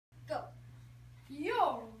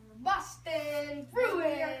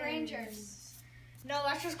Rangers. No,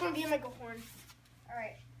 that's just going to be a megaphone. All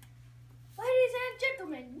right. Ladies and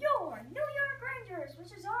gentlemen, your New York Rangers,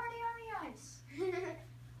 which is already on the ice.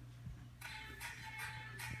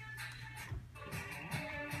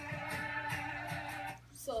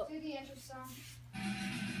 So, Do the intro song.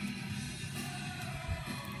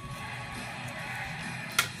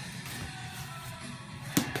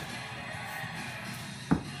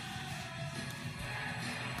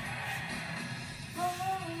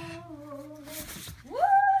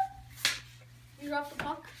 you dropped the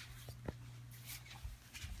puck.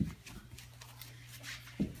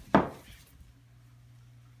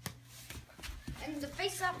 And the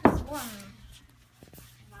face-off is won.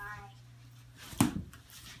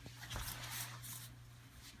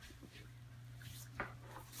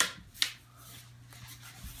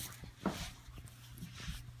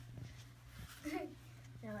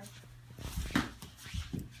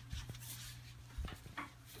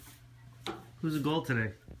 Who's the goal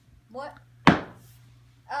today? What?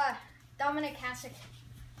 Dominic Hasek.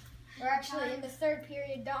 We're actually in the third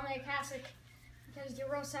period. Dominic Hasek, because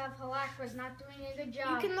Jaroslav Halak was not doing a good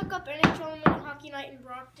job. You can look up NHL Women's Hockey Night in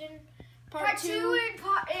Brockton. Part two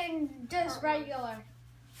and just regular.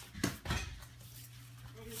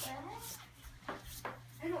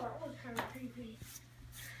 I know that was kind of creepy.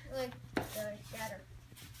 Like the shatter.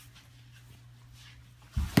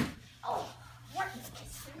 Oh, what is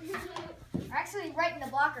this? We're actually right in the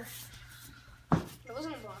blocker. It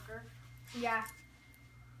wasn't a blocker. Yeah.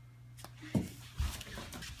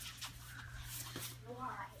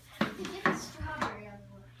 Why? You get the strawberry on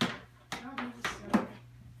the wood. I don't need the strawberry.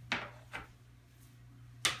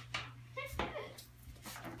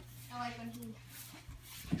 I like when he.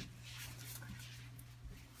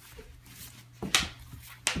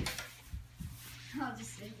 I'll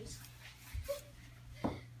just say this.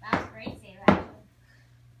 That was great save, actually.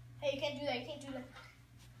 Hey, you can't do that. You can't do that.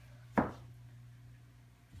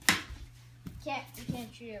 You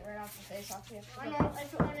can't shoot it right off the face off. You have to I go. know.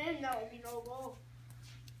 If it went in, that would be no goal.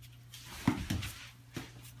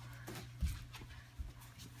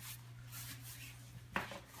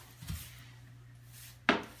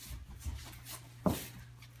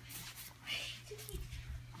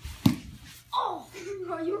 Oh,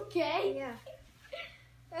 are you okay? Yeah.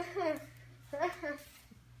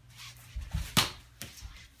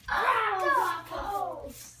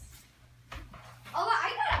 Post. Oh,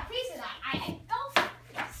 I got a piece of that. I felt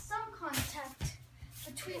some contact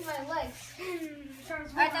between my legs.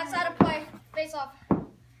 Alright, that's out of play. Face off.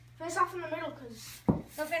 Face off in the middle, cause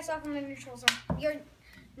No face off in the neutral zone.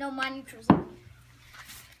 No, my neutral zone.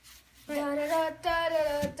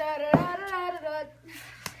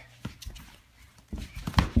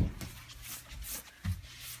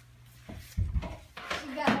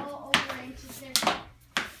 You got all over inches there.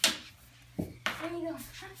 There you go.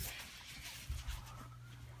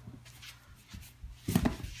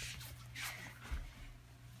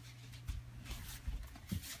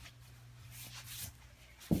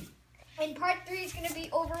 And part 3 is going to be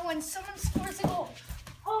over when someone scores a goal.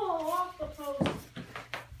 oh, off the post.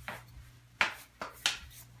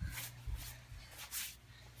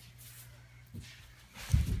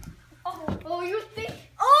 Oh, you think?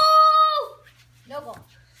 Oh! No goal.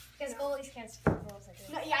 Because goalies can't score goals like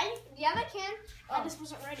No, this. yeah, they can. I Oh. just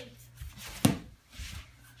wasn't ready.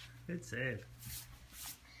 Good save.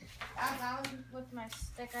 I was with my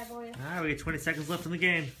stick, I believe. All right, we got 20 seconds left in the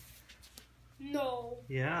game. No.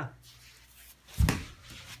 Yeah.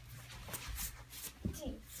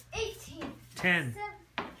 18. 10,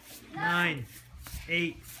 9,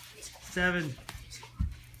 8, 7,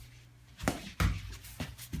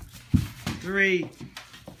 3,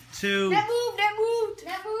 2. That moved.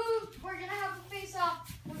 We're going to have a face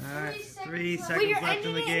off. All right, 3 left. seconds left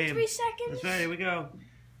in the game. 3 seconds. That's right, here we go.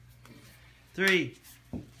 3,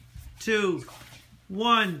 2,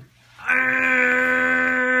 1. A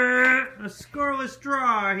scoreless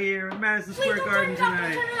draw here at Madison Square Garden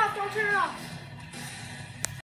tonight. Don't turn it off.